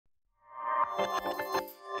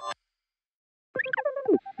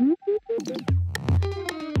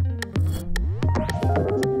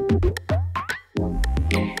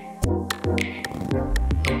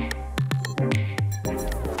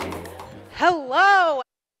Hello,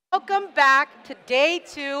 welcome back to day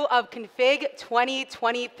 2 of Config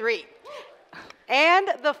 2023 and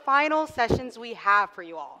the final sessions we have for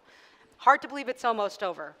you all. Hard to believe it's almost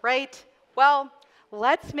over, right? Well,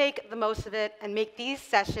 let's make the most of it and make these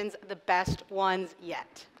sessions the best ones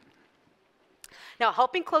yet. Now,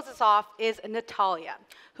 helping close us off is Nataliya,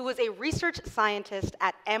 who is a research scientist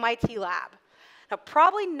at MIT Lab. Now,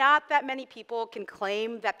 probably not that many people can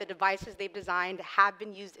claim that the devices they've designed have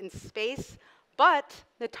been used in space, but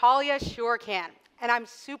Nataliya sure can, and I'm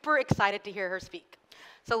super excited to hear her speak.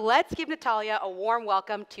 So let's give Nataliya a warm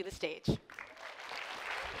welcome to the stage.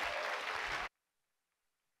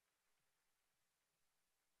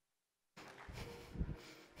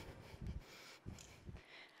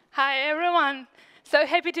 Hi, everyone. So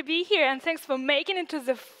happy to be here, and thanks for making it to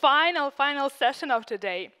the final session of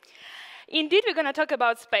today. Indeed, we're going to talk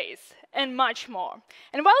about space and much more.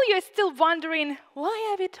 And while you're still wondering,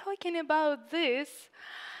 why are we talking about this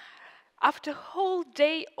after a whole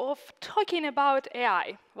day of talking about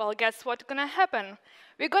AI? Well, guess what's going to happen?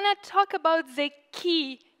 We're going to talk about the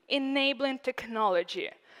key enabling technology,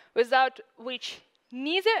 without which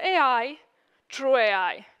neither AI, true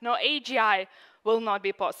AI, nor AGI will not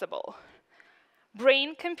be possible.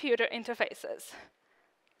 Brain-computer interfaces.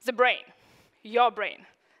 The brain, your brain.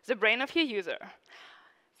 The brain of your user.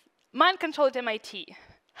 Mind control at MIT.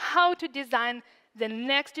 How to design the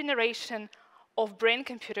next generation of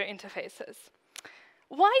brain-computer interfaces.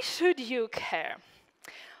 Why should you care?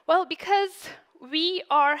 Well, because we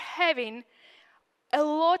are having a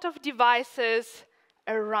lot of devices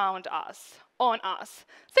around us, on us.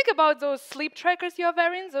 Think about those sleep trackers you're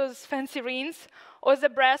wearing, those fancy rings, or the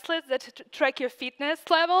bracelets that track your fitness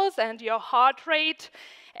levels and your heart rate,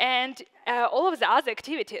 and all of the other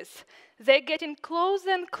activities. They're getting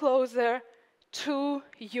closer and closer to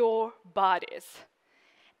your bodies.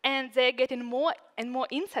 And they're getting more and more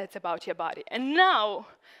insights about your body. And now,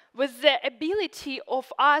 with the ability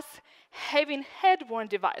of us having head-worn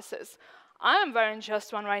devices, I'm wearing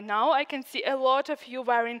just one right now. I can see a lot of you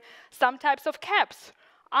wearing some types of caps,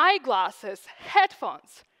 eyeglasses,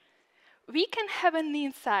 headphones. We can have an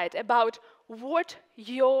insight about what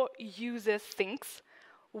your user thinks,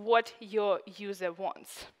 what your user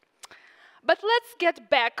wants. But let's get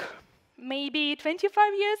back maybe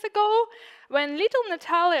 25 years ago, when little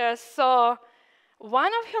Nataliya saw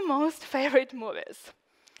one of her most favorite movies,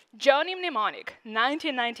 Johnny Mnemonic,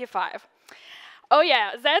 1995. Oh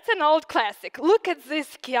yeah, that's an old classic. Look at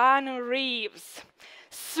this Keanu Reeves.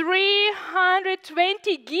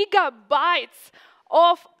 320 gigabytes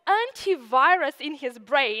of antivirus in his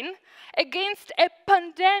brain against a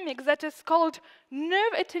pandemic that is called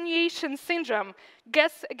nerve attenuation syndrome.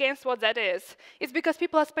 Guess against what that is. It's because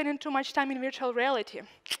people are spending too much time in virtual reality.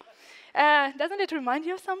 Doesn't it remind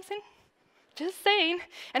you of something? Just saying.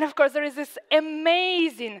 And of course, there is this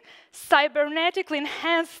amazing cybernetically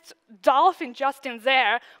enhanced dolphin just in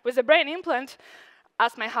there with a brain implant.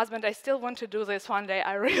 Ask my husband, I still want to do this one day.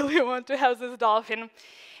 I really want to have this dolphin.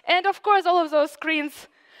 And of course, all of those screens,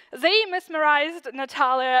 they mesmerized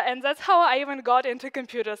Nataliya, and that's how I even got into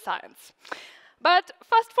computer science. But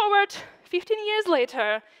fast forward 15 years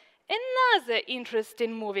later, another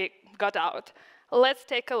interesting movie got out. Let's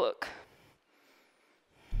take a look.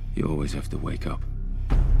 You always have to wake up.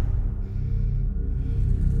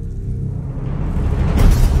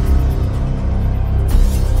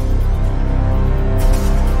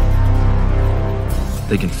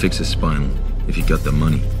 They can fix a spinal if you got the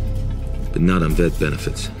money, but not on vet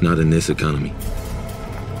benefits, not in this economy.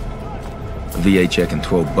 A VA check and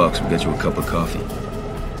 $12 will get you a cup of coffee.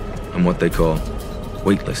 I'm what they call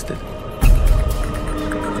waitlisted.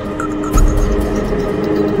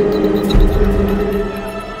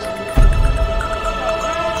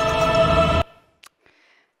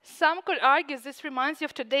 Some could argue this reminds you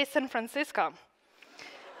of today's San Francisco.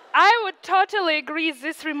 I would totally agree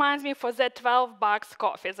this reminds me for that $12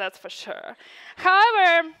 coffee, that's for sure.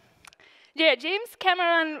 However, yeah, James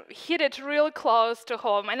Cameron hit it real close to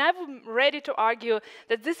home, and I'm ready to argue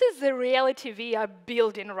that this is the reality we are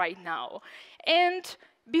building right now. And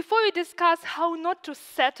before we discuss how not to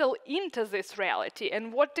settle into this reality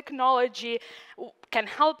and what technology can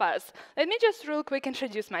help us, let me just real quick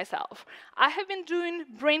introduce myself. I have been doing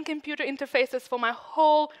brain-computer interfaces for my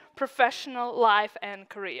whole professional life and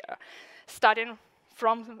career, starting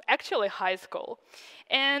from actually high school.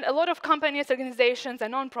 And a lot of companies, organizations,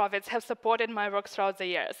 and nonprofits have supported my work throughout the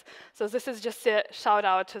years. So this is just a shout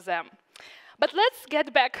out to them. But let's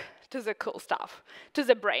get back to the cool stuff, to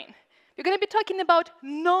the brain. We're going to be talking about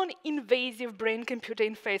non-invasive brain-computer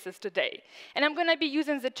interfaces today. And I'm going to be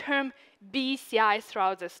using the term BCI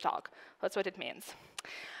throughout this talk. That's what it means.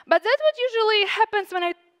 But that's what usually happens when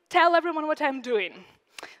I tell everyone what I'm doing.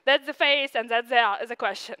 That's the face, and that's the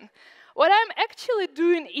question. What I'm actually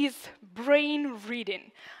doing is brain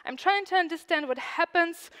reading. I'm trying to understand what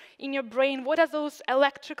happens in your brain, what are those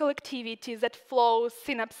electrical activities that flow,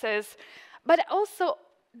 synapses, but I also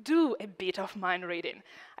do a bit of mind reading.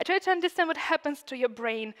 I try to understand what happens to your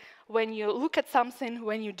brain when you look at something,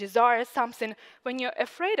 when you desire something, when you're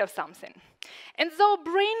afraid of something. And though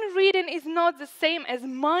brain reading is not the same as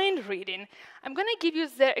mind reading, I'm going to give you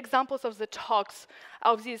the examples of the talks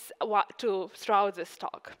of these two throughout this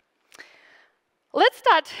talk. Let's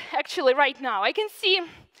start actually right now. I can see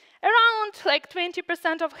around like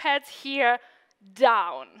 20% of heads here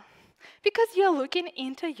down because you're looking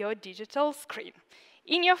into your digital screen.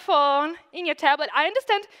 In your phone, in your tablet. I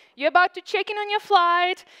understand you're about to check in on your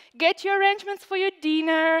flight, get your arrangements for your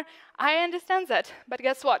dinner. I understand that. But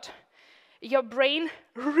guess what? Your brain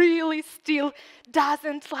really still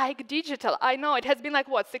doesn't like digital. I know it has been like,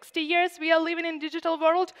 what, 60 years we are living in a digital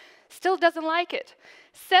world? Still doesn't like it.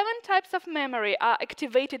 7 types of memory are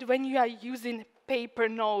activated when you are using paper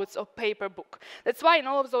notes or paper book. That's why in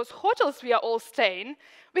all of those hotels we are all staying,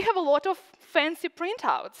 we have a lot of fancy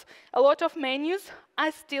printouts. A lot of menus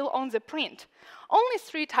are still on the print. Only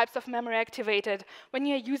 3 types of memory activated when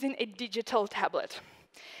you're using a digital tablet.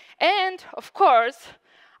 And, of course,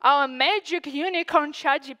 our magic unicorn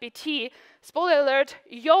ChatGPT, spoiler alert,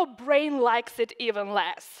 your brain likes it even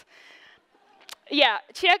less. Yeah,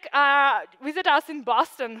 visit us in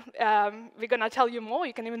Boston. We're going to tell you more.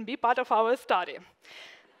 You can even be part of our study.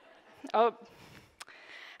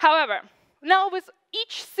 However, now with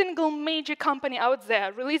each single major company out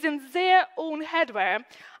there releasing their own hardware,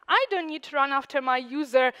 I don't need to run after my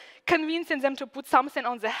user, convincing them to put something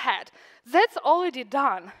on the head. That's already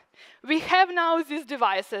done. We have now these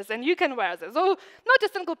devices, and you can wear them. So not a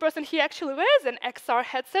single person here actually wears an XR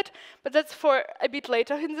headset, but that's for a bit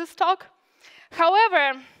later in this talk.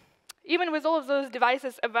 However, even with all of those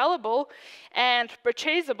devices available and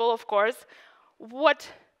purchasable, of course, what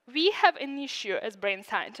we have an issue as brain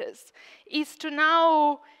scientists is to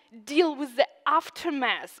now deal with the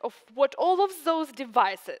aftermath of what all of those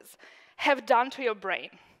devices have done to your brain.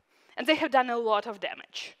 And they have done a lot of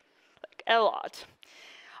damage, like a lot.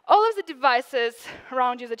 All of the devices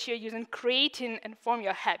around you that you're using creating and form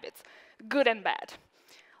your habits, good and bad.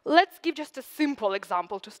 Let's give just a simple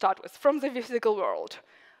example to start with from the physical world.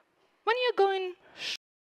 When you're going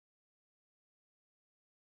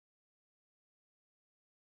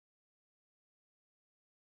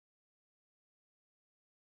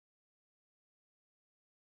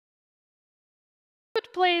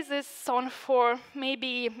would play this song for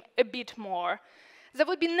maybe a bit more, there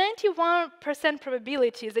would be 91%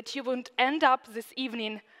 probability that you would end up this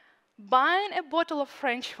evening buying a bottle of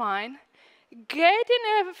French wine, getting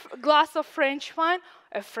a glass of French wine,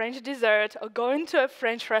 a French dessert, or going to a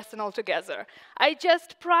French restaurant altogether. I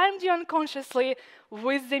just primed you unconsciously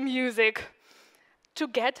with the music to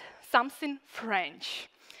get something French.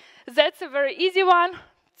 That's a very easy one.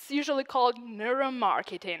 It's usually called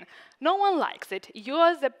neuromarketing. No one likes it. You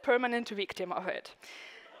are the permanent victim of it.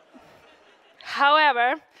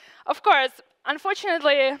 However, of course,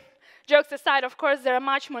 unfortunately, jokes aside, of course, there are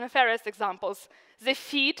much more nefarious examples. The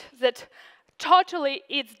feed that totally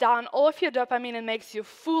eats down all of your dopamine and makes you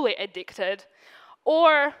fully addicted.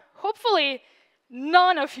 Or, hopefully,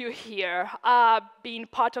 none of you here are being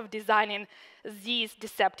part of designing these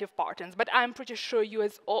deceptive patterns, but I'm pretty sure you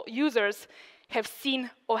as users have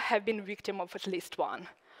seen or have been victim of at least one.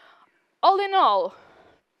 All in all,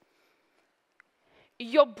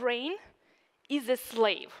 your brain is a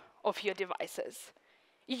slave of your devices.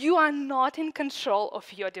 You are not in control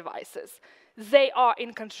of your devices. They are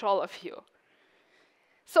in control of you.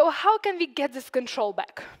 So how can we get this control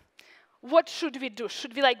back? What should we do?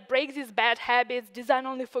 Should we break these bad habits, design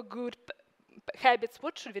only for good habits?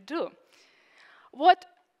 What should we do? What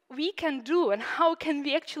we can do and how can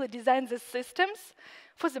we actually design the systems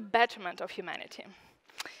for the betterment of humanity?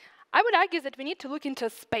 I would argue that we need to look into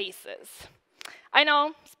spaces. I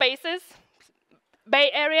know, spaces,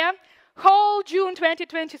 Bay Area, whole June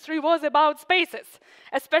 2023 was about spaces,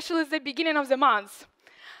 especially the beginning of the month.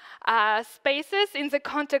 Spaces in the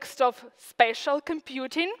context of spatial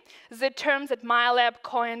computing, the term that my lab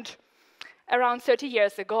coined around 30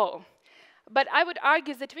 years ago. But I would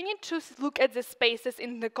argue that we need to look at the spaces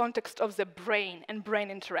in the context of the brain and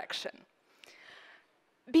brain interaction.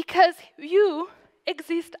 Because you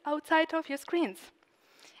exist outside of your screens.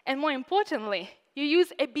 And more importantly, you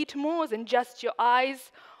use a bit more than just your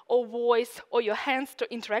eyes or voice or your hands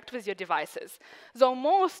to interact with your devices, though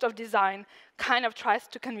most of design kind of tries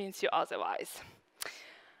to convince you otherwise.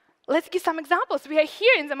 Let's give some examples. We are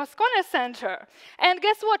here in the Moscone Center, and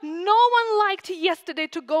guess what? No one liked yesterday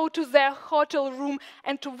to go to their hotel room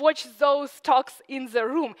and to watch those talks in the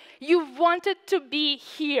room. You wanted to be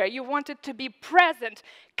here. You wanted to be present,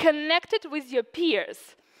 connected with your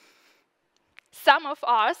peers. Some of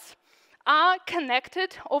us are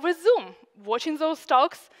connected over Zoom, watching those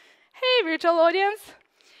talks. Hey, virtual audience.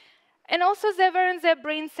 And also they're wearing their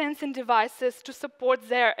brain sensing devices to support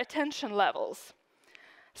their attention levels.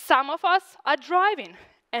 Some of us are driving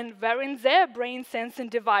and wearing their brain sensing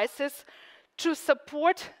devices to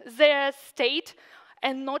support their state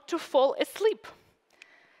and not to fall asleep.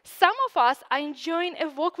 Some of us are enjoying a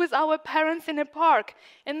walk with our parents in a park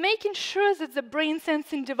and making sure that the brain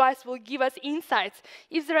sensing device will give us insights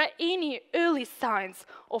if there are any early signs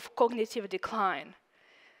of cognitive decline.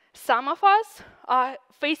 Some of us are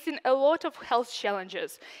facing a lot of health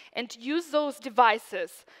challenges and use those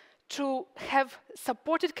devices to have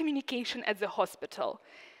supported communication at the hospital.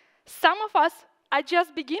 Some of us are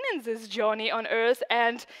just beginning this journey on Earth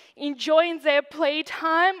and enjoying their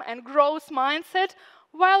playtime and growth mindset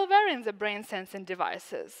while wearing the brain-sensing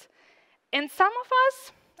devices. And some of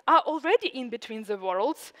us are already in between the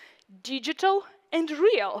worlds, digital and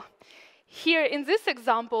real. Here in this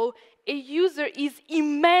example, a user is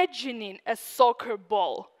imagining a soccer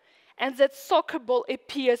ball, and that soccer ball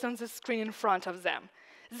appears on the screen in front of them.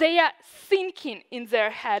 They are thinking in their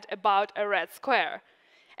head about a red square,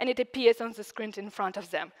 and it appears on the screen in front of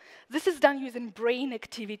them. This is done using brain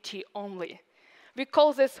activity only. We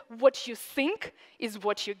call this what you think is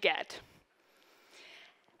what you get.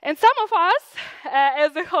 And some of us,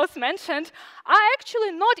 as the host mentioned, are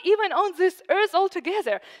actually not even on this Earth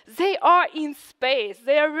altogether. They are in space.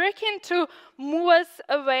 They are working to move us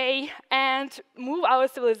away and move our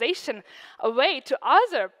civilization away to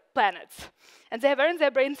other planets. And they're wearing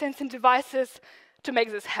their brain-sensing devices to make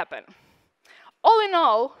this happen. All in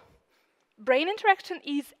all, brain interaction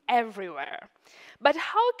is everywhere. But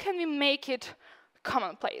how can we make it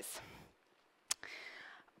commonplace?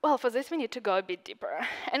 Well, for this, we need to go a bit deeper.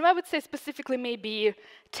 And I would say specifically maybe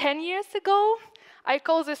 10 years ago, I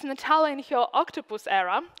call this Nataliya in her octopus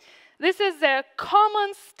era. This is a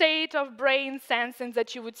common state of brain sensing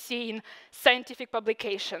that you would see in scientific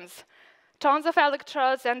publications. Tons of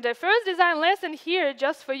electrodes, and the first design lesson here,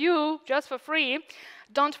 just for you, just for free,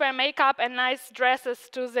 don't wear makeup and nice dresses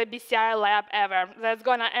to the BCI lab ever. That's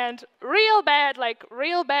gonna end real bad, like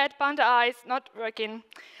real bad, panda eyes, not working.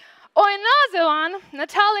 Or another one,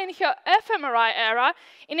 Nataliya in her fMRI era,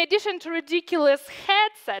 in addition to ridiculous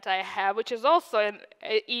headset I have, which is also an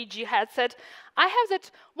EEG headset, I have that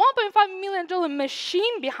 $1.5 million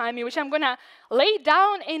machine behind me, which I'm gonna lay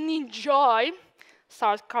down and enjoy,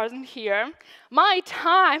 sarcasm here, my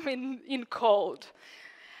time in cold.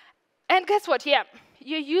 And guess what? Yeah,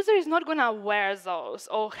 your user is not gonna wear those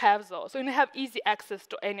or have those, so you don't have easy access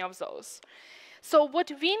to any of those. So what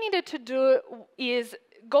we needed to do is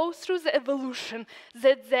go through the evolution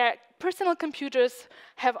that their personal computers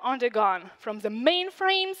have undergone, from the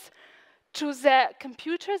mainframes to the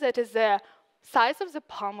computer that is the size of the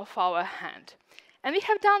palm of our hand. And we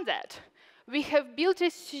have done that. We have built a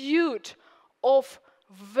suite of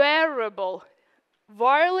wearable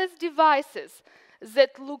wireless devices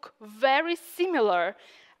that look very similar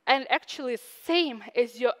and actually same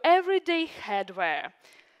as your everyday headwear.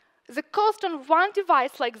 The cost on one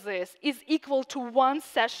device like this is equal to one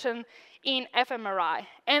session in fMRI.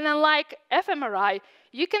 And unlike fMRI,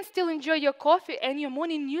 you can still enjoy your coffee and your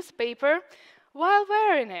morning newspaper while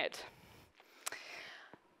wearing it.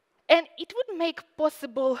 And it would make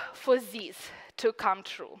possible for this to come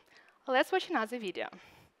true. Let's watch another video.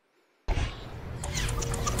 The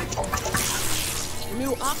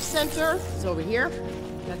new ops center is over here.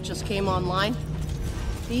 That just came online.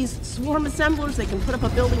 These swarm assemblers, they can put up a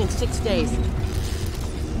building in 6 days.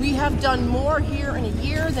 We have done more here in a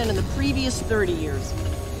year than in the previous 30 years.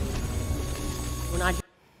 We're not.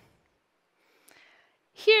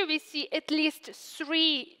 Here we see at least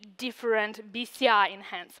 3 different BCI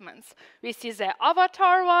enhancements. We see the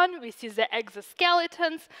avatar one, we see the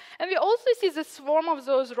exoskeletons, and we also see the swarm of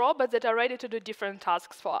those robots that are ready to do different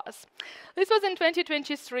tasks for us. This was in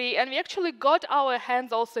 2023, and we actually got our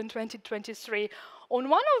hands also in 2023 on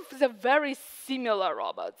one of the very similar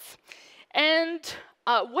robots. And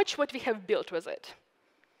Watch what we have built with it.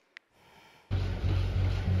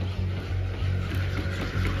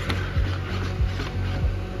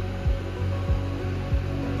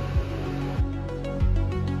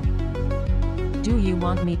 Do you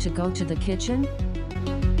want me to go to the kitchen?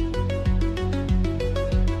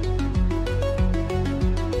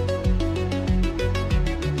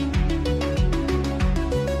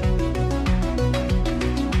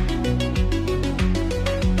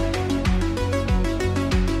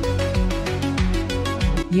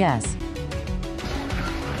 Yes.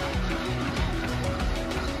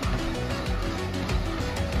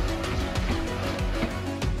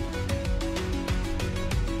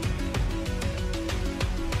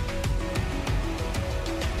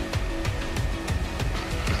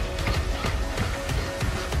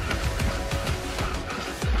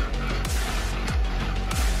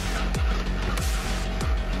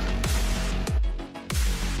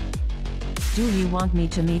 Do you want me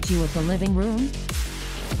to meet you at the living room?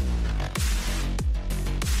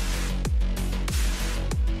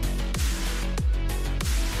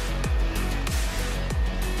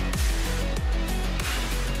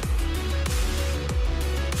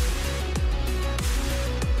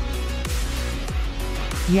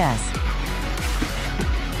 Yes.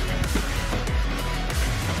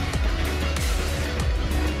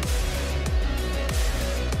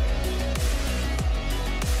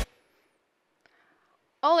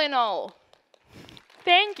 All in all,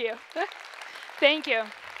 thank you. Thank you.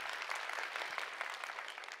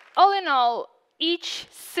 All in all, each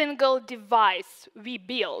single device we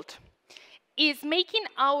build is making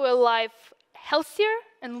our life healthier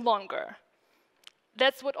and longer.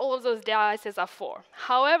 That's what all of those devices are for.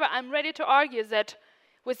 However, I'm ready to argue that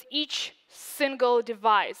with each single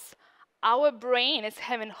device, our brain is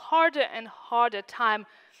having harder and harder time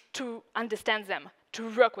to understand them, to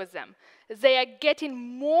work with them. They are getting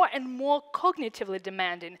more and more cognitively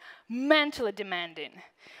demanding, mentally demanding.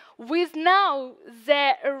 With now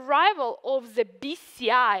the arrival of the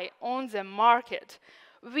BCI on the market,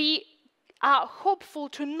 we are hopeful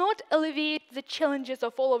to not alleviate the challenges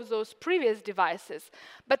of all of those previous devices,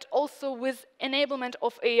 but also with enablement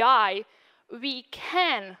of AI, we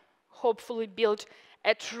can hopefully build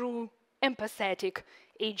a true empathetic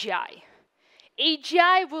AGI.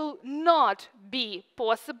 AGI will not be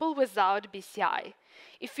possible without BCI.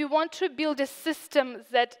 If we want to build a system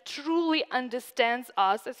that truly understands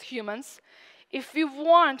us as humans, if we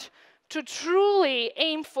want to truly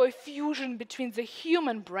aim for a fusion between the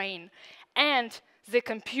human brain and the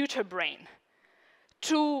computer brain,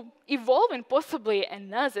 to evolve in possibly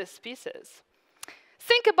another species,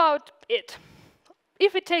 think about it.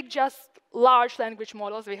 If we take just large language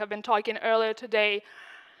models, we have been talking earlier today,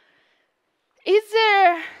 is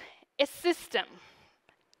there a system,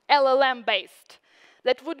 LLM-based,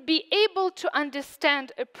 that would be able to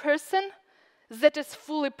understand a person that is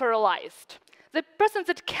fully paralyzed? The person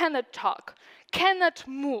that cannot talk, cannot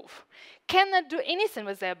move, cannot do anything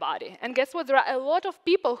with their body. And guess what? There are a lot of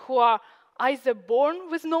people who are either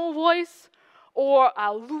born with no voice, or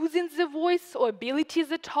are losing the voice or ability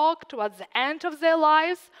to talk towards the end of their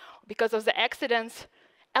lives because of the accidents.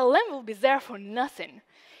 LLM will be there for nothing.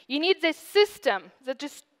 You need a system that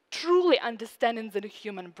is truly understanding the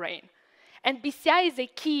human brain. And BCI is a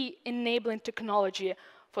key enabling technology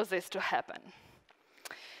for this to happen.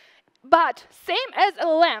 But same as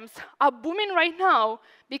LLMs are booming right now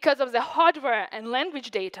because of the hardware and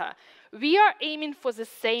language data, we are aiming for the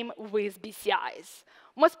same with BCIs.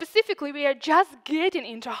 More specifically, we are just getting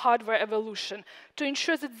into hardware evolution to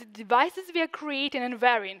ensure that the devices we are creating and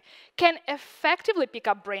varying can effectively pick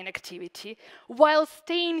up brain activity while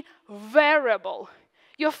staying wearable.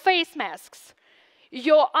 Your face masks,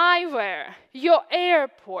 your eyewear, your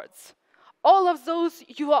AirPods, all of those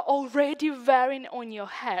you are already wearing on your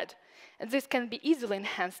head. And this can be easily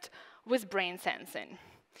enhanced with brain sensing.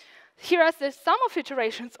 Here are some of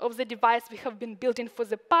iterations of the device we have been building for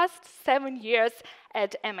the past 7 years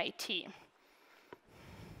at MIT.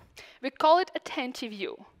 We call it attentive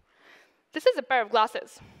view. This is a pair of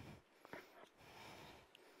glasses.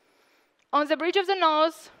 On the bridge of the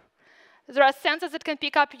nose, there are sensors that can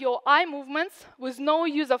pick up your eye movements with no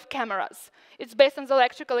use of cameras. It's based on the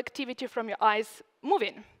electrical activity from your eyes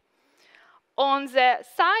moving. On the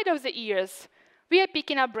side of the ears, we are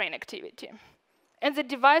picking up brain activity. And the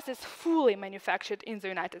device is fully manufactured in the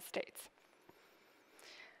United States.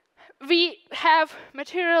 We have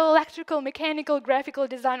material, electrical, mechanical, graphical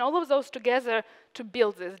design, all of those together to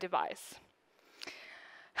build this device.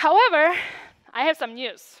 However, I have some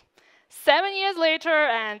news. 7 years later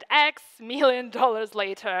and X million dollars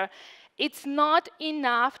later, it's not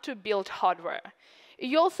enough to build hardware.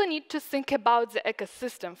 you also need to think about the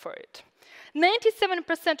ecosystem for it.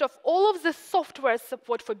 97% of all of the software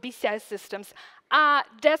support for BCI systems are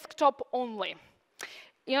desktop only.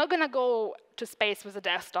 You're not going to go to space with a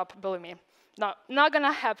desktop, believe me. No, not going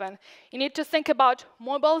to happen. You need to think about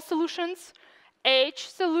mobile solutions, edge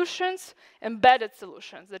solutions, embedded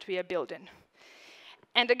solutions that we are building.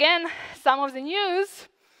 And again, some of the news,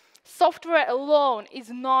 software alone is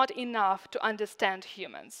not enough to understand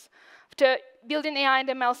humans. After building AI and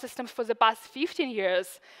ML systems for the past 15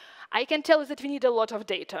 years, I can tell you that we need a lot of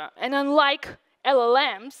data. And unlike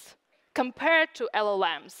LLMs, compared to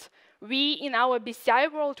LLMs, we, in our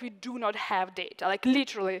BCI world, we do not have data. Like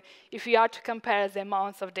literally, if we are to compare the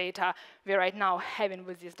amounts of data we're right now having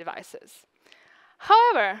with these devices.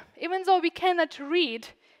 However, even though we cannot read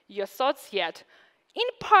your thoughts yet, in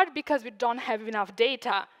part because we don't have enough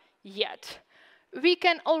data yet, we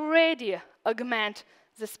can already augment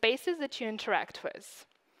the spaces that you interact with.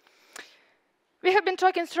 We have been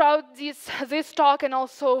talking throughout this talk and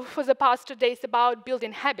also for the past 2 days about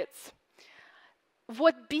building habits.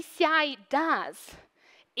 What BCI does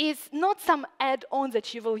is not some add-on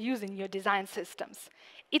that you will use in your design systems.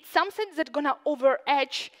 It's something that's going to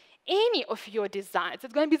over-edge any of your designs.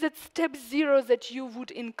 It's going to be that step 0 that you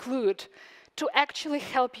would include to actually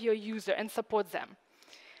help your user and support them.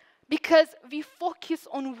 Because we focus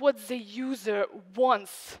on what the user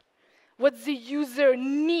wants, what the user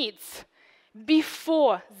needs,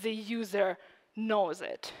 before the user knows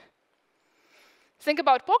it. Think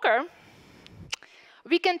about poker.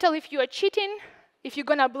 We can tell if you are cheating, if you're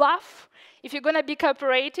going to bluff, if you're going to be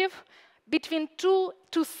cooperative, between 2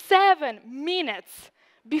 to 7 minutes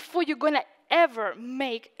before you're going to ever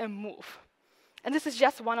make a move. And this is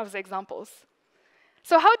just one of the examples.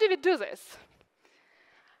 So how do we do this?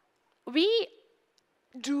 We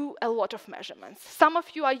do a lot of measurements. Some of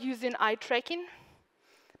you are using eye tracking,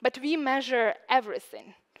 but we measure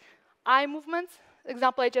everything. Eye movements,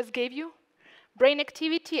 example I just gave you, brain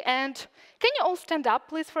activity, and can you all stand up,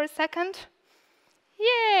 please, for a second?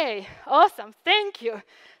 Yay, awesome, thank you.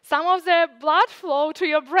 Some of the blood flow to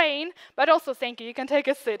your brain, but also thank you, you can take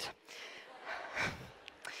a seat.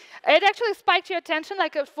 It actually spiked your attention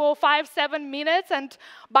like for 5-7 minutes, and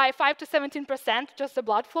by 5 to 17%, just the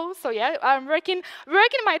blood flow. So yeah, I'm working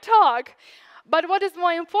my talk. But what is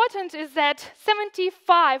more important is that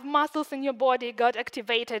 75 muscles in your body got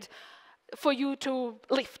activated for you to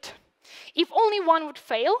lift. If only one would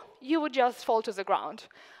fail, you would just fall to the ground.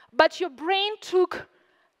 But your brain took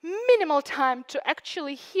minimal time to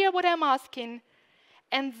actually hear what I'm asking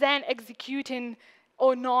and then executing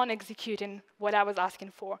or non-executing what I was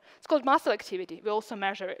asking for. It's called muscle activity. We also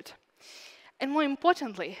measure it. And more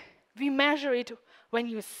importantly, we measure it when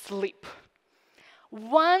you sleep.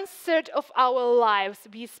 1/3 of our lives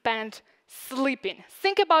we spend sleeping.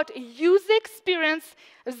 Think about a user experience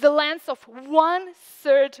as the length of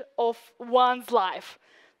 1/3 of one's life.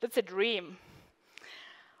 That's a dream.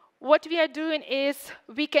 What we are doing is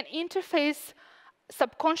we can interface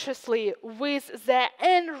subconsciously with the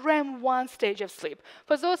NREM1 stage of sleep.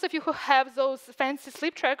 For those of you who have those fancy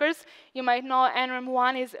sleep trackers, you might know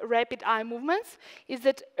NREM1 is rapid eye movements, is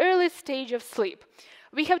that early stage of sleep.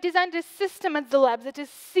 We have designed a system at the lab that is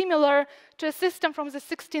similar to a system from the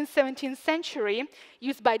 16th, 17th century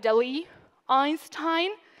used by Dali,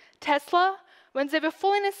 Einstein, Tesla. When they were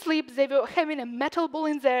falling asleep, they were having a metal ball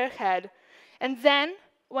in their head. And then,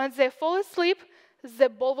 when they fall asleep, the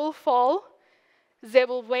ball will fall, they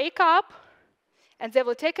will wake up, and they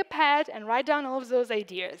will take a pad and write down all of those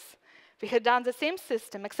ideas. We had done the same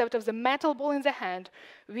system, except of the metal ball in the hand.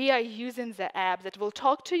 We are using the app that will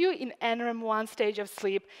talk to you in NREM1 stage of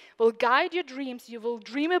sleep, will guide your dreams. You will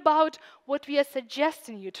dream about what we are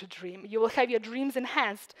suggesting you to dream. You will have your dreams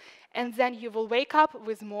enhanced, and then you will wake up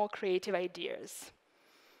with more creative ideas.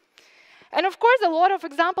 And of course, a lot of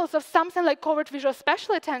examples of something like covert visual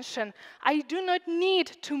spatial attention. I do not need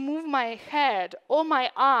to move my head or my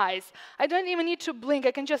eyes. I don't even need to blink.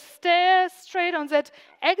 I can just stare straight on that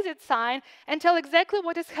exit sign and tell exactly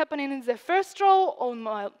what is happening in the first row on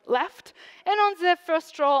my left and on the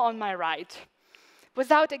first row on my right,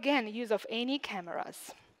 without, again, use of any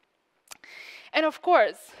cameras. And of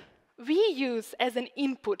course, we use as an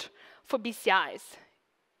input for BCIs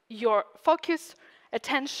your focus,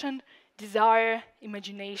 attention, desire,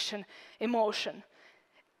 imagination, emotion.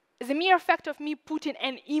 The mere fact of me putting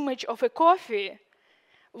an image of a coffee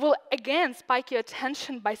will again spike your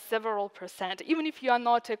attention by several percent, even if you are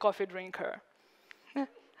not a coffee drinker.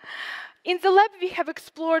 In the lab, we have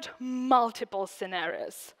explored multiple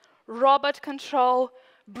scenarios: robot control,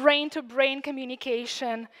 brain-to-brain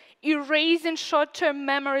communication, erasing short-term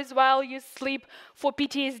memories while you sleep for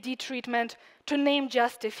PTSD treatment, to name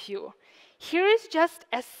just a few. Here is just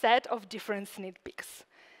a set of different sneak peeks.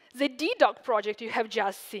 The DDoC project you have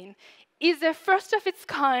just seen is a first of its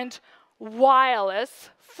kind, wireless,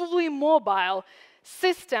 fully mobile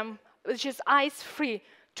system, which is eyes-free,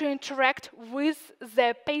 to interact with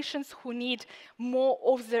the patients who need more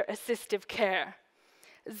of their assistive care.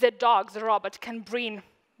 The dog, the robot, can bring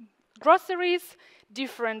groceries,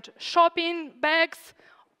 different shopping bags,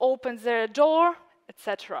 open their door,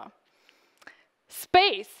 etc.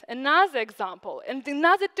 Space, another example, and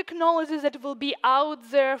another technology that will be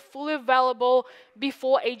out there, fully available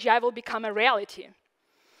before AGI will become a reality.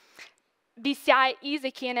 BCI is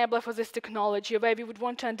a key enabler for this technology, where we would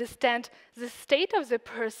want to understand the state of the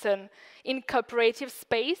person in cooperative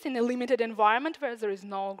space in a limited environment where there is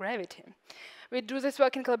no gravity. We do this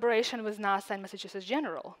work in collaboration with NASA and Massachusetts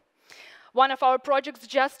General. One of our projects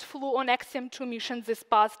just flew on Axiom-2 mission this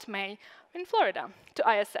past May in Florida to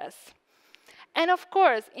ISS. And of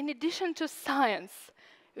course, in addition to science,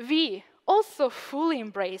 we also fully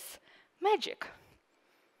embrace magic.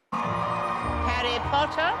 Harry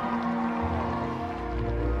Potter.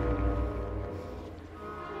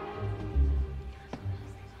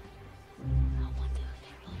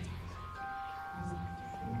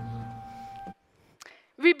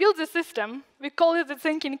 We built the system, we call it the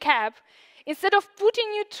thinking cap. Instead of putting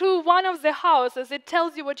you to one of the houses, it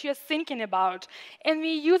tells you what you're thinking about. And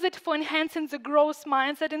we use it for enhancing the growth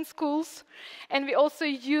mindset in schools. And we also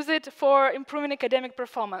use it for improving academic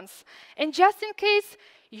performance. And just in case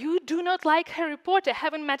you do not like Harry Potter,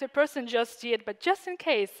 haven't met a person just yet, but just in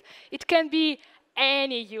case, it can be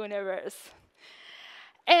any universe.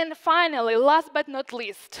 And finally, last but not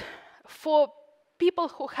least, for people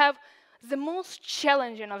who have the most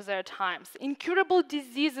challenging of their times, incurable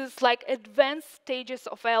diseases like advanced stages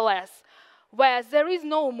of ALS, where there is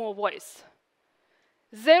no more voice,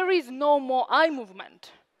 there is no more eye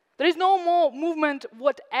movement, there is no more movement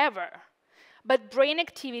whatever, but brain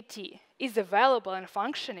activity is available and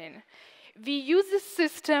functioning. We use this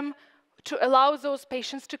system to allow those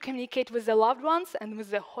patients to communicate with their loved ones and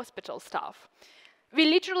with the hospital staff. We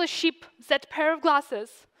literally ship that pair of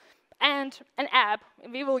glasses and an app.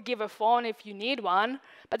 We will give a phone if you need one,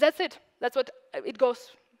 but that's it. That's what it goes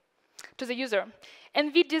to the user.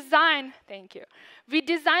 And we design, thank you, we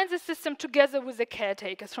design the system together with the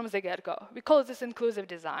caretakers from the get-go. We call this inclusive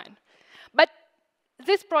design. But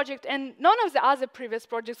this project and none of the other previous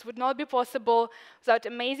projects would not be possible without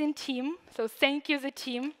an amazing team. So thank you, the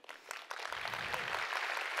team.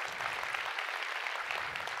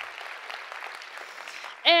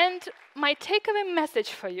 And my takeaway message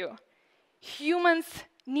for you: humans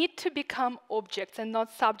need to become objects and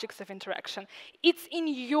not subjects of interaction. It's in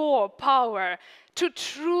your power to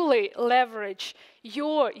truly leverage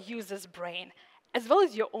your user's brain, as well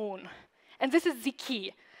as your own. And this is the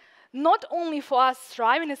key, not only for us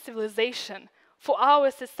thriving as civilization, for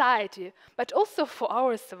our society, but also for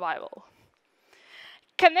our survival.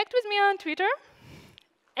 Connect with me on Twitter,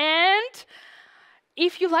 and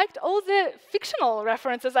if you liked all the fictional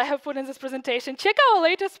references I have put in this presentation, check our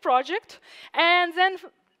latest project, and then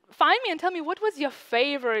find me and tell me what was your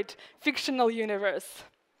favorite fictional universe.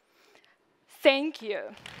 Thank you.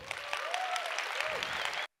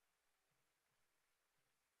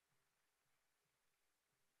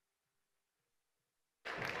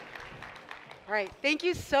 All right, thank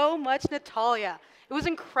you so much, Nataliya. It was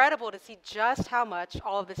incredible to see just how much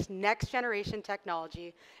all of this next generation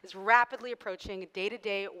technology is rapidly approaching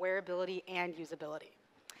day-to-day wearability and usability.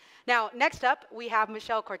 Now, next up, we have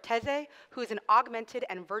Michelle Cortese, who is an augmented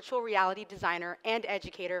and virtual reality designer and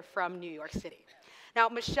educator from New York City. Now,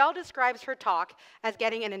 Michelle describes her talk as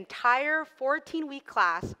getting an entire 14-week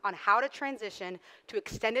class on how to transition to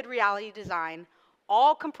extended reality design,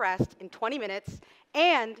 all compressed in 20 minutes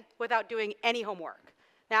and without doing any homework.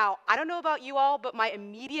 Now, I don't know about you all, but my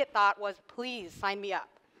immediate thought was, please sign me up.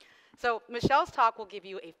 So Michelle's talk will give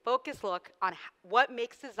you a focused look on what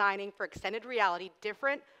makes designing for extended reality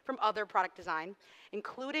different from other product design,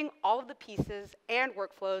 including all of the pieces and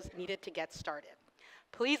workflows needed to get started.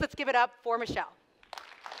 Please, let's give it up for Michelle.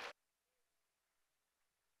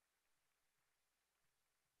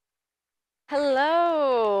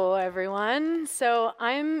 Hello, everyone. So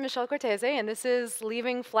I'm Michelle Cortese, and this is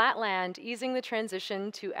Leaving Flatland, Easing the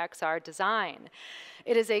Transition to XR Design.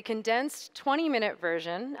 It is a condensed 20-minute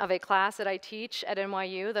version of a class that I teach at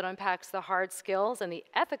NYU that unpacks the hard skills and the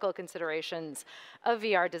ethical considerations of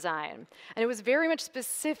VR design. And it was very much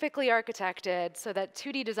specifically architected so that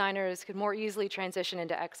 2D designers could more easily transition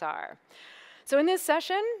into XR. So in this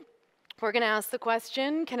session, we're going to ask the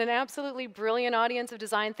question, can an absolutely brilliant audience of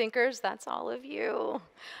design thinkers, that's all of you,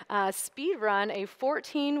 speed run a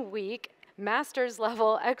 14-week master's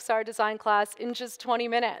level XR design class in just 20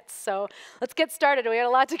 minutes? So let's get started. We got a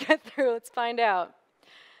lot to get through. Let's find out.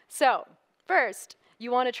 So first, you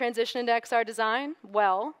want to transition into XR design?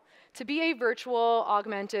 Well, to be a virtual,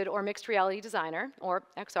 augmented, or mixed reality designer, or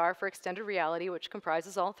XR for extended reality, which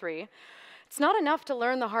comprises all three, it's not enough to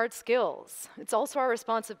learn the hard skills. It's also our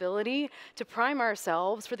responsibility to prime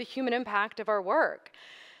ourselves for the human impact of our work.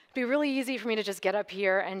 It'd be really easy for me to just get up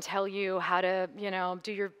here and tell you how to,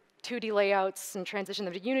 do your 2D layouts and transition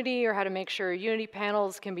them to Unity, or how to make sure Unity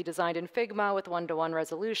panels can be designed in Figma with 1-to-1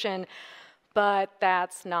 resolution. But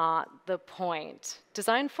that's not the point.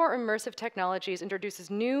 Design for immersive technologies introduces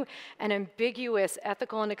new and ambiguous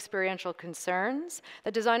ethical and experiential concerns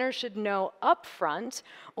that designers should know upfront,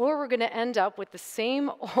 or we're going to end up with the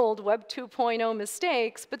same old Web 2.0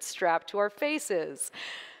 mistakes, but strapped to our faces.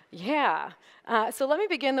 Yeah. So let me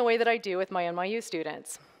begin the way that I do with my NYU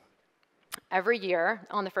students. Every year,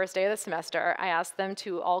 on the first day of the semester, I ask them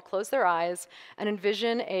to all close their eyes and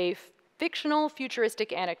envision a fictional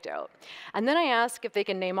futuristic anecdote. And then I ask if they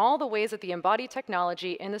can name all the ways that the embodied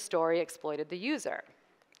technology in the story exploited the user.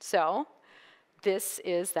 So this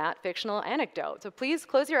is that fictional anecdote. So please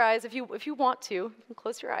close your eyes if you want to. You can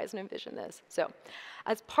close your eyes and envision this. So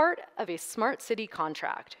as part of a smart city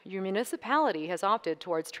contract, your municipality has opted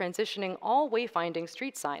towards transitioning all wayfinding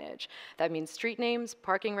street signage, that means street names,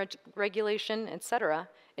 parking regulation, etc.,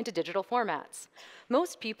 into digital formats.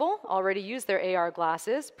 Most people already use their AR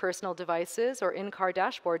glasses, personal devices, or in-car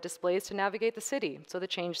dashboard displays to navigate the city, so the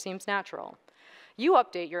change seems natural. You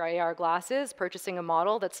update your AR glasses, purchasing a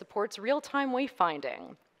model that supports real-time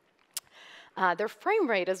wayfinding. Their frame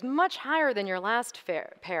rate is much higher than your last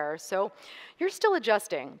pair, so you're still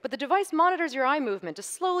adjusting, but the device monitors your eye movement to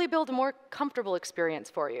slowly build a more comfortable experience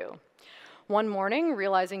for you. One morning,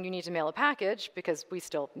 realizing you need to mail a package, because we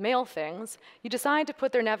still mail things, you decide to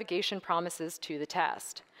put their navigation promises to the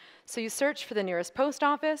test. So you search for the nearest post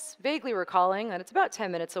office, vaguely recalling that it's about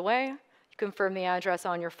 10 minutes away. You confirm the address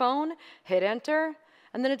on your phone, hit enter,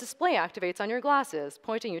 and then a display activates on your glasses,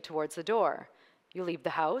 pointing you towards the door. You leave the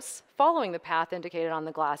house, following the path indicated on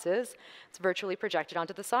the glasses. It's virtually projected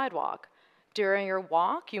onto the sidewalk. During your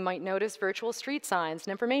walk, you might notice virtual street signs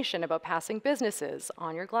and information about passing businesses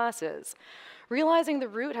on your glasses. Realizing the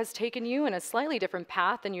route has taken you in a slightly different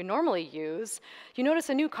path than you normally use, you notice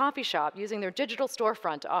a new coffee shop using their digital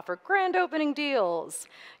storefront to offer grand opening deals.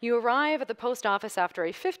 You arrive at the post office after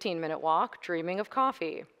a 15-minute walk, dreaming of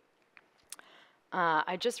coffee.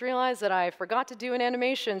 I just realized that I forgot to do an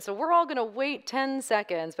animation, so we're all going to wait 10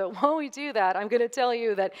 seconds. But while we do that, I'm going to tell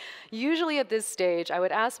you that usually at this stage, I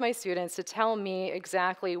would ask my students to tell me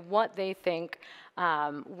exactly what they think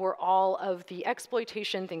were all of the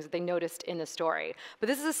exploitation things that they noticed in the story. But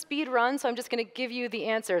this is a speed run, so I'm just going to give you the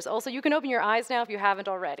answers. Also, you can open your eyes now if you haven't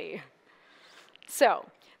already. So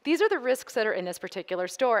these are the risks that are in this particular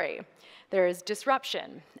story. There is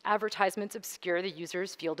disruption. Advertisements obscure the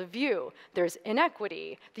user's field of view. There's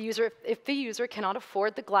inequity. If the user cannot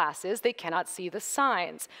afford the glasses, they cannot see the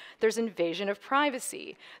signs. There's invasion of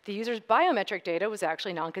privacy. The user's biometric data was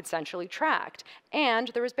actually non-consensually tracked. And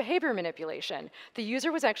there was behavior manipulation. The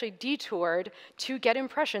user was actually detoured to get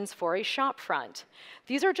impressions for a shop front.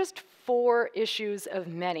 These are just 4 issues of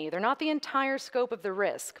many. They're not the entire scope of the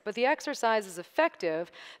risk, but the exercise is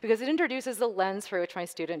effective because it introduces the lens through which my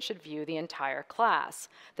students should view the entire class.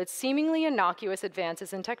 That seemingly innocuous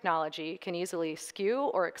advances in technology can easily skew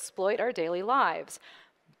or exploit our daily lives,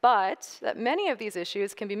 but that many of these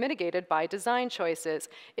issues can be mitigated by design choices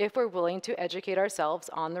if we're willing to educate ourselves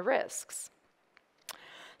on the risks.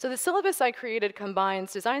 So the syllabus I created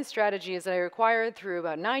combines design strategies that I acquired through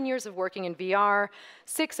about 9 years of working in VR,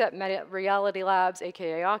 6 at Meta Reality Labs,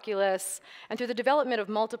 aka Oculus, and through the development of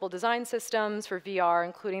multiple design systems for VR,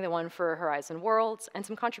 including the one for Horizon Worlds, and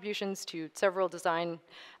some contributions to several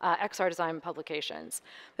XR design publications.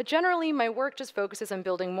 But generally, my work just focuses on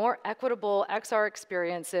building more equitable XR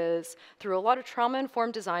experiences through a lot of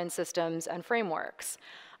trauma-informed design systems and frameworks.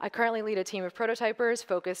 I currently lead a team of prototypers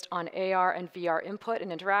focused on AR and VR input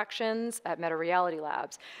and interactions at Meta Reality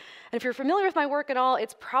Labs. And if you're familiar with my work at all,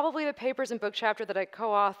 it's probably the papers and book chapter that I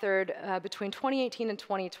co-authored between 2018 and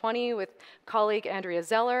 2020 with colleague Andrea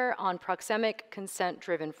Zeller on proxemic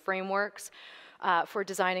consent-driven frameworks for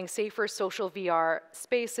designing safer social VR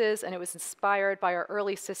spaces, and it was inspired by our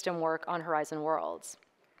early system work on Horizon Worlds.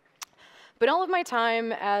 But all of my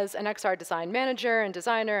time as an XR design manager and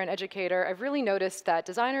designer and educator, I've really noticed that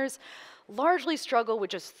designers largely struggle with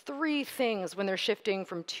just 3 things when they're shifting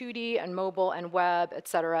from 2D and mobile and web, et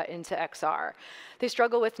cetera, into XR. They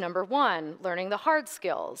struggle with, number 1, learning the hard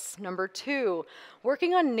skills. Number 2,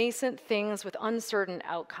 working on nascent things with uncertain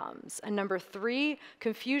outcomes. And number 3,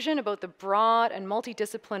 confusion about the broad and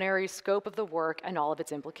multidisciplinary scope of the work and all of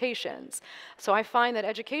its implications. So I find that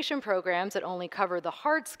education programs that only cover the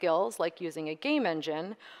hard skills, like using a game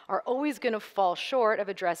engine, are always going to fall short of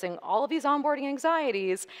addressing all of these onboarding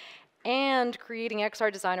anxieties and creating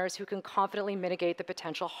XR designers who can confidently mitigate the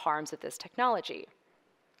potential harms of this technology.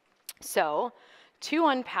 So, to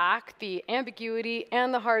unpack the ambiguity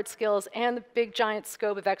and the hard skills and the big giant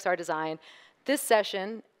scope of XR design, this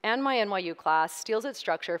session and my NYU class steals its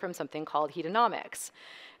structure from something called hedonomics.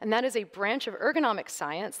 And that is a branch of ergonomic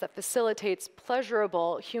science that facilitates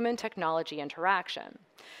pleasurable human-technology interaction.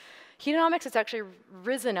 Hedonomics has actually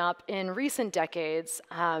risen up in recent decades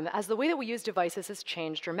as the way that we use devices has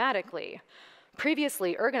changed dramatically.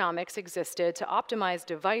 Previously, ergonomics existed to optimize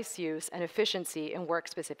device use and efficiency in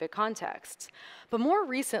work-specific contexts. But more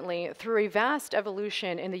recently, through a vast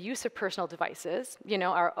evolution in the use of personal devices,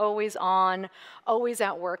 our always-on,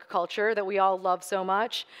 always-at-work culture that we all love so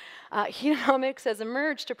much, hedonomics has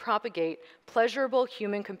emerged to propagate pleasurable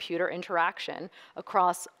human-computer interaction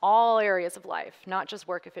across all areas of life, not just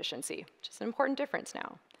work efficiency, which is an important difference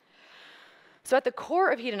now. So at the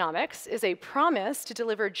core of hedonomics is a promise to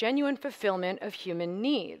deliver genuine fulfillment of human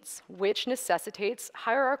needs, which necessitates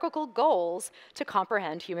hierarchical goals to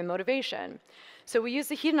comprehend human motivation. So we use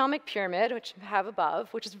the hedonomic pyramid, which we have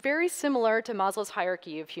above, which is very similar to Maslow's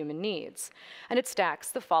hierarchy of human needs. And it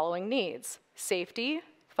stacks the following needs: safety,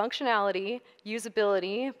 functionality,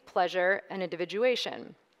 usability, pleasure, and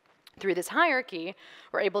individuation. Through this hierarchy,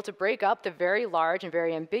 we're able to break up the very large and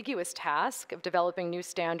very ambiguous task of developing new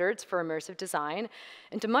standards for immersive design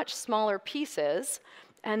into much smaller pieces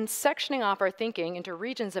and sectioning off our thinking into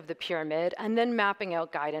regions of the pyramid and then mapping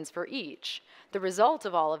out guidance for each. The result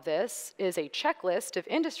of all of this is a checklist of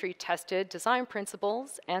industry-tested design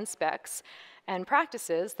principles and specs and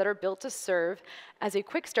practices that are built to serve as a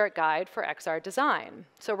quick start guide for XR design.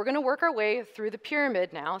 So we're going to work our way through the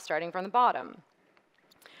pyramid now, starting from the bottom.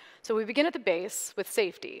 So we begin at the base with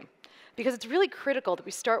safety, because it's really critical that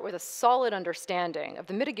we start with a solid understanding of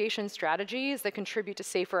the mitigation strategies that contribute to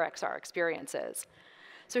safer XR experiences.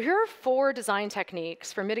 So here are 4 design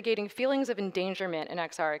techniques for mitigating feelings of endangerment in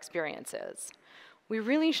XR experiences. We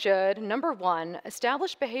really should, number 1,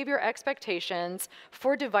 establish behavior expectations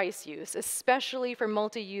for device use, especially for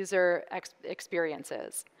multi-user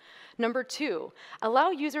experiences. Number 2,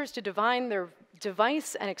 allow users to define their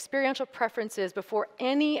device and experiential preferences before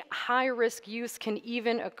any high-risk use can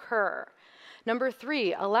even occur. Number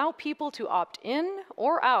 3, allow people to opt in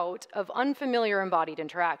or out of unfamiliar embodied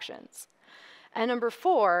interactions. And number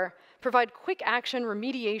 4, provide quick action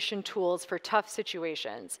remediation tools for tough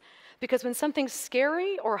situations. Because when something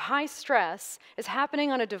scary or high stress is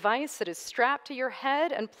happening on a device that is strapped to your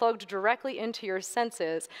head and plugged directly into your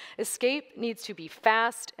senses, escape needs to be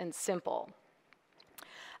fast and simple.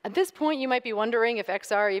 At this point, you might be wondering if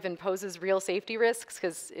XR even poses real safety risks,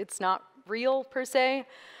 because it's not real per se.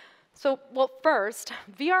 So, well, first,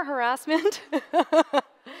 VR harassment.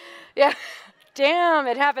 Yeah. Damn,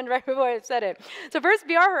 it happened right before I said it. So first,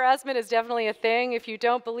 VR harassment is definitely a thing. If you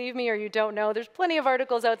don't believe me or you don't know, there's plenty of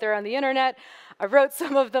articles out there on the internet. I wrote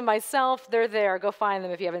some of them myself. They're there. Go find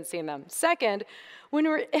them if you haven't seen them. Second, when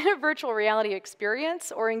we're in a virtual reality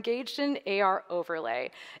experience or engaged in AR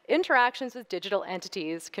overlay, interactions with digital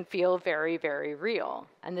entities can feel very, very real.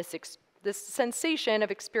 And this sensation of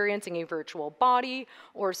experiencing a virtual body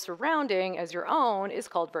or surrounding as your own is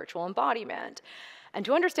called virtual embodiment. And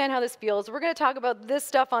to understand how this feels, we're going to talk about this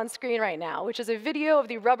stuff on screen right now, which is a video of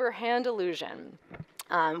the rubber hand illusion,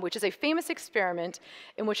 which is a famous experiment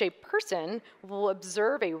in which a person will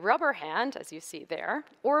observe a rubber hand, as you see there,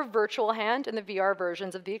 or a virtual hand in the VR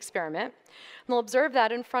versions of the experiment. And they'll observe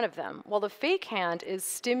that in front of them, while the fake hand is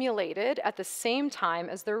stimulated at the same time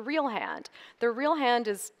as their real hand. Their real hand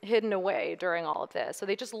is hidden away during all of this, so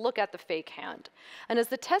they just look at the fake hand. And as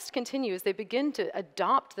the test continues, they begin to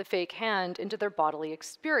adopt the fake hand into their bodily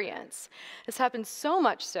experience. This happens so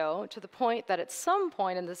much so to the point that at some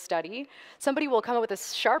point in the study, somebody will come up with a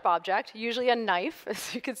sharp object, usually a knife,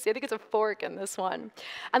 as you can see. I think it's a fork in this one.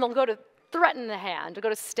 And they'll go to threaten the hand, to go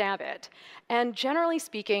to stab it. And generally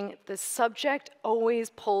speaking, the subject always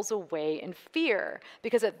pulls away in fear,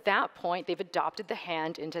 because at that point, they've adopted the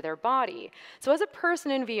hand into their body. So as a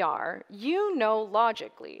person in VR, you know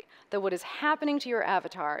logically that what is happening to your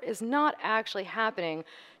avatar is not actually happening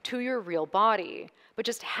to your real body, but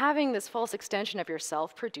just having this false extension of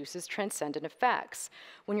yourself produces transcendent effects.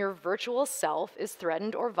 When your virtual self is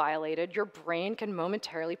threatened or violated, your brain can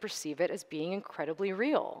momentarily perceive it as being incredibly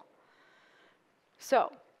real.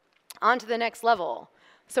 So, on to the next level.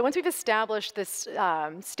 So once we've established this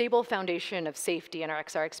stable foundation of safety in our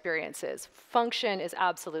XR experiences, function is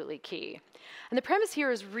absolutely key. And the premise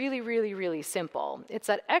here is really, really, really simple. It's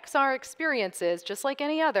that XR experiences, just like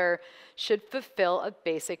any other, should fulfill a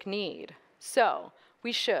basic need. So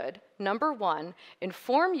we should, number one,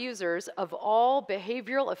 inform users of all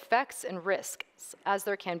behavioral effects and risks, as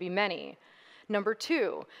there can be many. Number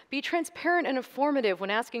two, be transparent and informative when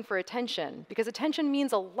asking for attention, because attention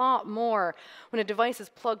means a lot more when a device is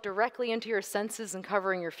plugged directly into your senses and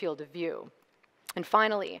covering your field of view. And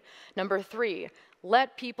finally, number three,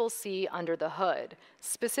 let people see under the hood.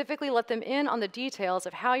 Specifically, let them in on the details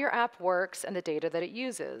of how your app works and the data that it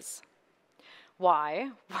uses.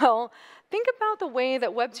 Why? Well, think about the way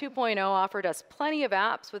that Web 2.0 offered us plenty of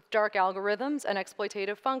apps with dark algorithms and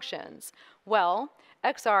exploitative functions. Well,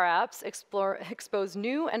 XR apps expose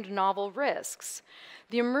new and novel risks.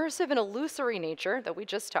 The immersive and illusory nature that we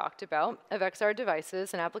just talked about of XR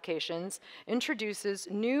devices and applications introduces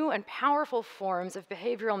new and powerful forms of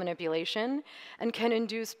behavioral manipulation and can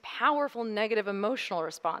induce powerful negative emotional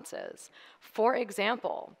responses. For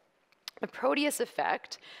example, the Proteus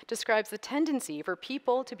effect describes the tendency for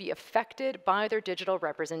people to be affected by their digital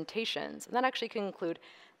representations. And that actually can include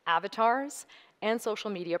avatars and social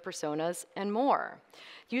media personas and more.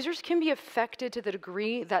 Users can be affected to the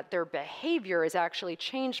degree that their behavior is actually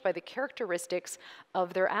changed by the characteristics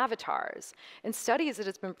of their avatars. In studies, it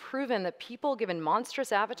has been proven that people given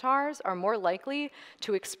monstrous avatars are more likely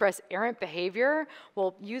to express errant behavior,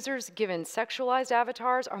 while users given sexualized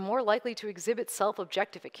avatars are more likely to exhibit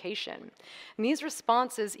self-objectification. And these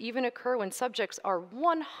responses even occur when subjects are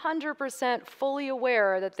 100% fully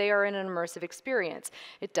aware that they are in an immersive experience.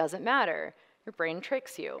 It doesn't matter. Your brain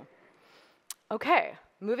tricks you. Okay,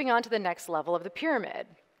 moving on to the next level of the pyramid.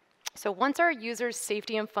 So once our users'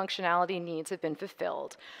 safety and functionality needs have been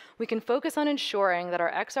fulfilled, we can focus on ensuring that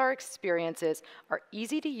our XR experiences are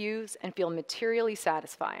easy to use and feel materially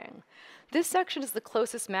satisfying. This section is the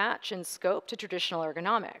closest match in scope to traditional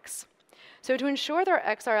ergonomics. So to ensure that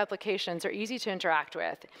our XR applications are easy to interact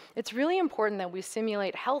with, it's really important that we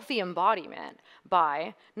simulate healthy embodiment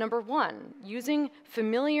by, number one, using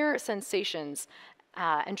familiar sensations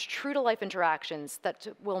and true-to-life interactions that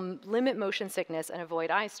will limit motion sickness and avoid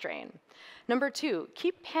eye strain. Number two,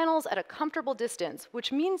 keep panels at a comfortable distance,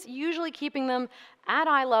 which means usually keeping them at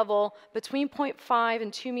eye level between 0.5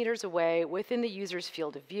 and 2 meters away within the user's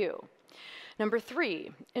field of view. Number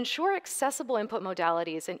three, ensure accessible input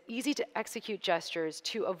modalities and easy-to-execute gestures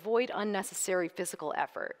to avoid unnecessary physical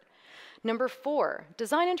effort. Number four,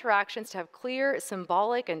 design interactions to have clear,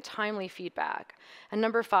 symbolic, and timely feedback. And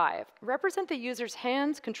number five, represent the user's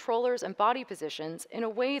hands, controllers, and body positions in a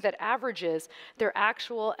way that averages their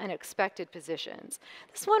actual and expected positions.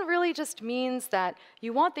 This one really just means that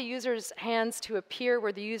you want the user's hands to appear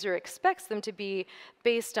where the user expects them to be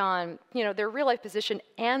based on, their real-life position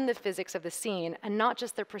and the physics of the scene, and not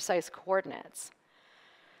just their precise coordinates.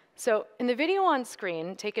 So in the video on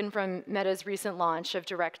screen, taken from Meta's recent launch of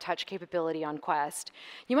direct touch capability on Quest,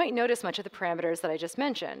 you might notice much of the parameters that I just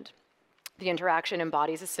mentioned. The interaction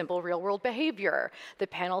embodies a simple real-world behavior. The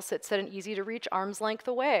panel sits at an easy-to-reach arm's length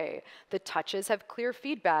away. The touches have clear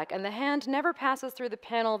feedback, and the hand never passes through the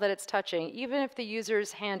panel that it's touching, even if the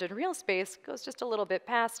user's hand in real space goes just a little bit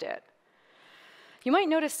past it. You might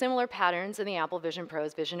notice similar patterns in the Apple Vision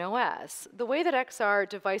Pro's Vision OS. The way that XR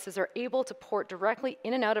devices are able to port directly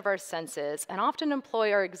in and out of our senses and often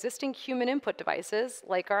employ our existing human input devices,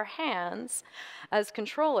 like our hands, as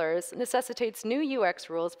controllers necessitates new UX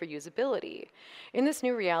rules for usability. In this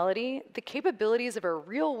new reality, the capabilities of our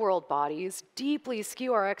real-world bodies deeply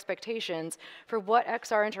skew our expectations for what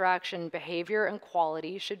XR interaction behavior and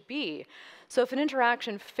quality should be. So if an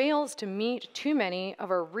interaction fails to meet too many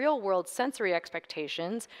of our real-world sensory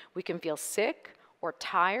expectations, we can feel sick or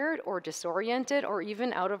tired or disoriented or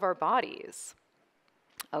even out of our bodies.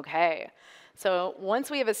 Okay, so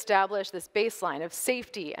once we have established this baseline of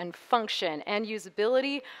safety and function and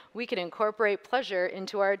usability, we can incorporate pleasure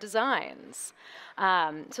into our designs.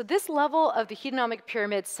 So this level of the hedonomic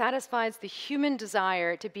pyramid satisfies the human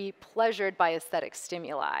desire to be pleasured by aesthetic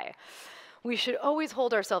stimuli. We should always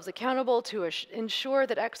hold ourselves accountable to ensure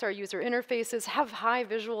that XR user interfaces have high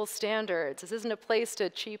visual standards. This isn't a place to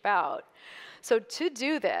cheap out. So to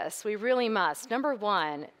do this, we really must, number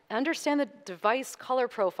one, understand the device color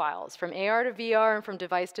profiles from AR to VR and from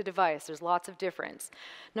device to device. There's lots of difference.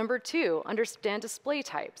 Number two, understand display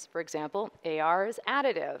types. For example, AR is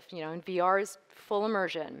additive, and VR is full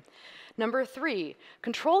immersion. Number three,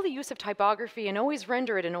 control the use of typography and always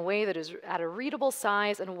render it in a way that is at a readable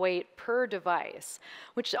size and weight per device,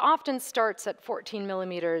 which often starts at 14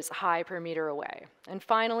 millimeters high per meter away. And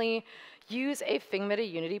finally, use a Figma to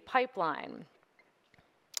Unity pipeline.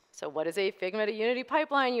 So what is a Figma to Unity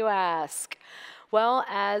pipeline, you ask? Well,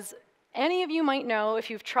 as any of you might know, if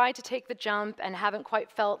you've tried to take the jump and haven't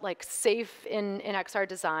quite felt like safe in XR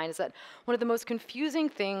design, is that one of the most confusing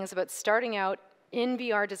things about starting out in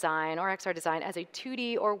VR design or XR design as a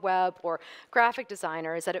 2D or web or graphic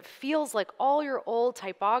designer is that it feels like all your old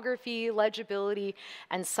typography, legibility,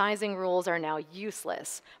 and sizing rules are now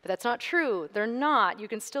useless. But that's not true. They're not. You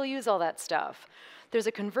can still use all that stuff. There's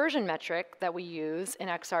a conversion metric that we use in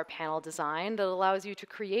XR panel design that allows you to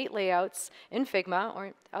create layouts in Figma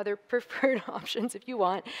or other preferred options if you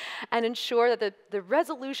want, and ensure that the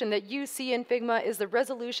resolution that you see in Figma is the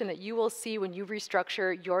resolution that you will see when you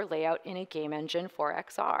restructure your layout in a game engine for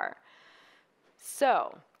XR.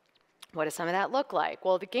 So, what does some of that look like?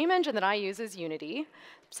 Well, the game engine that I use is Unity.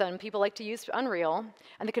 Some people like to use Unreal.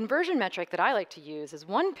 And the conversion metric that I like to use is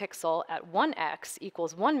 1 pixel at 1x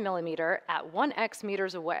equals 1 millimeter at 1x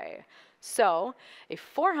meters away. So a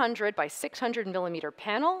 400 by 600 millimeter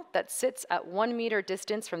panel that sits at 1 meter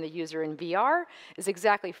distance from the user in VR is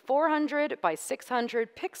exactly 400 by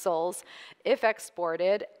 600 pixels if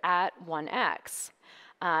exported at 1x.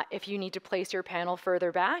 If you need to place your panel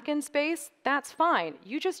further back in space, that's fine.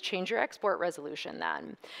 You just change your export resolution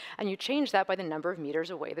then. And you change that by the number of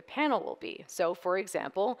meters away the panel will be. So for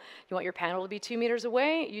example, you want your panel to be 2 meters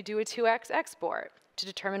away, you do a 2x export. To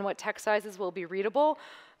determine what text sizes will be readable,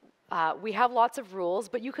 we have lots of rules,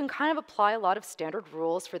 but you can kind of apply a lot of standard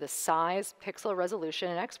rules for the size, pixel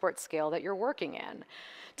resolution, and export scale that you're working in.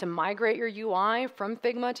 To migrate your UI from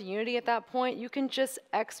Figma to Unity at that point, you can just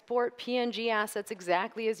export PNG assets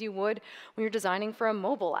exactly as you would when you're designing for a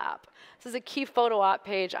mobile app. This is a key photo op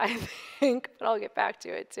page, I think, but I'll get back to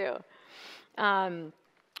it too.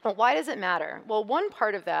 Well, why does it matter? Well, one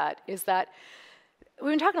part of that is that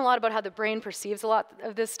we've been talking a lot about how the brain perceives a lot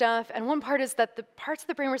of this stuff, and one part is that the parts of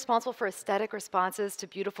the brain responsible for aesthetic responses to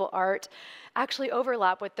beautiful art actually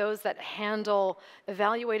overlap with those that handle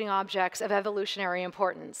evaluating objects of evolutionary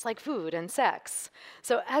importance, like food and sex.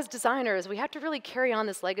 So as designers, we have to really carry on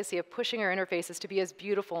this legacy of pushing our interfaces to be as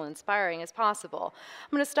beautiful and inspiring as possible.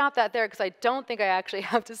 I'm going to stop that there because I don't think I actually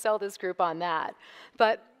have to sell this group on that.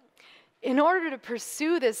 But in order to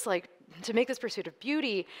pursue this, to make this pursuit of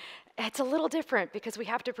beauty, it's a little different because we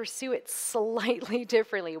have to pursue it slightly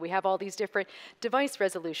differently. We have all these different device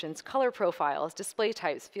resolutions, color profiles, display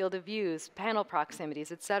types, field of views, panel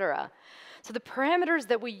proximities, etc. So the parameters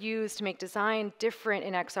that we use to make design different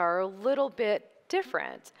in XR are a little bit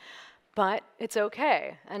different, but it's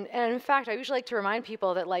okay. And in fact, I usually like to remind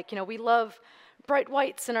people that we love bright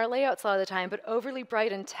whites in our layouts a lot of the time, but overly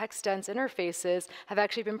bright and text-dense interfaces have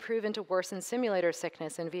actually been proven to worsen simulator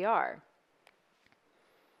sickness in VR.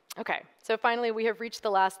 Okay, so finally we have reached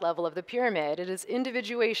the last level of the pyramid. It is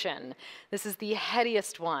individuation. This is the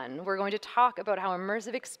headiest one. We're going to talk about how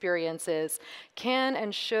immersive experiences can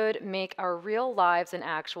and should make our real lives and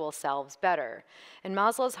actual selves better. In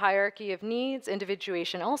Maslow's hierarchy of needs,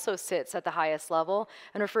 individuation also sits at the highest level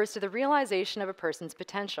and refers to the realization of a person's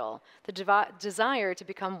potential, the desire to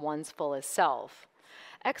become one's fullest self.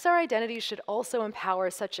 XR identities should also empower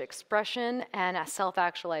such expression and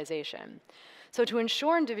self-actualization. So to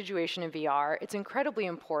ensure individuation in VR, it's incredibly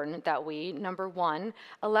important that we, number one,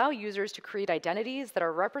 allow users to create identities that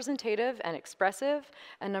are representative and expressive,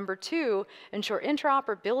 and number two, ensure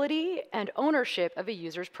interoperability and ownership of a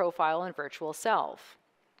user's profile and virtual self.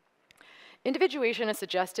 Individuation, as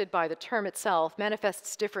suggested by the term itself,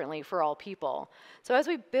 manifests differently for all people. So as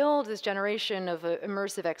we build this generation of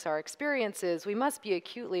immersive XR experiences, we must be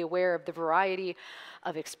acutely aware of the variety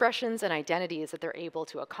of expressions and identities that they're able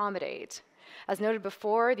to accommodate. As noted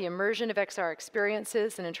before, the immersion of XR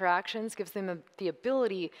experiences and interactions gives them the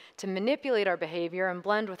ability to manipulate our behavior and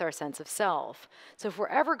blend with our sense of self. So if we're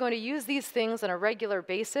ever going to use these things on a regular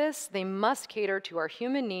basis, they must cater to our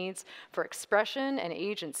human needs for expression and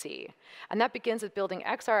agency. And that begins with building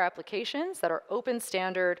XR applications that are open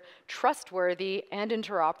standard, trustworthy, and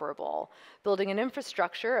interoperable, building an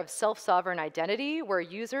infrastructure of self-sovereign identity where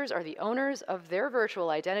users are the owners of their virtual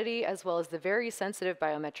identity as well as the very sensitive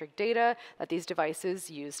biometric data that these devices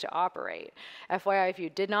use to operate. FYI, if you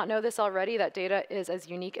did not know this already, that data is as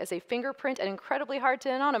unique as a fingerprint and incredibly hard to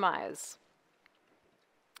anonymize.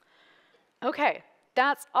 Okay,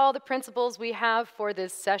 that's all the principles we have for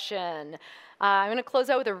this session. I'm going to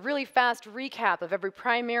close out with a really fast recap of every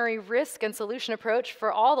primary risk and solution approach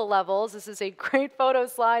for all the levels. This is a great photo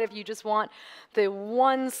slide if you just want the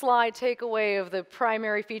one slide takeaway of the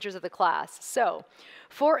primary features of the class. So,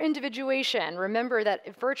 for individuation, remember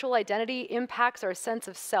that virtual identity impacts our sense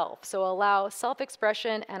of self, so allow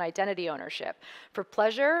self-expression and identity ownership. For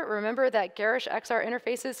pleasure, remember that garish XR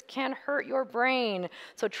interfaces can hurt your brain,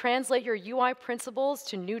 so translate your UI principles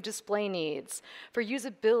to new display needs. For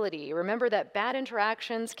usability, remember that bad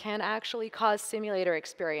interactions can actually cause simulator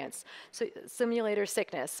experience, so simulator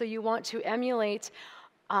sickness. So you want to emulate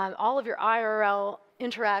all of your IRL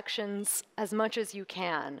interactions as much as you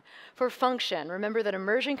can. For function, remember that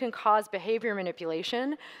immersion can cause behavior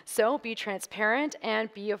manipulation, so be transparent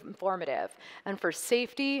and be informative. And for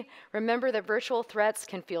safety, remember that virtual threats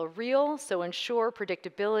can feel real, so ensure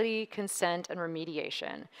predictability, consent, and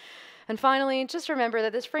remediation. And finally, just remember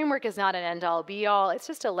that this framework is not an end-all, be-all. It's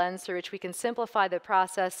just a lens through which we can simplify the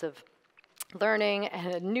process of learning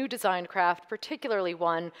and a new design craft, particularly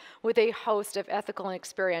one with a host of ethical and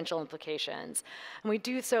experiential implications. And we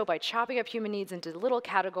do so by chopping up human needs into little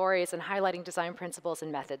categories and highlighting design principles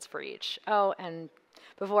and methods for each. Oh, and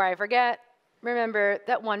before I forget, remember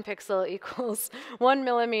that 1 pixel equals 1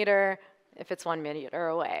 millimeter if it's 1 meter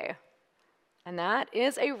away. And that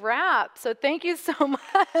is a wrap. So thank you so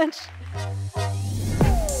much.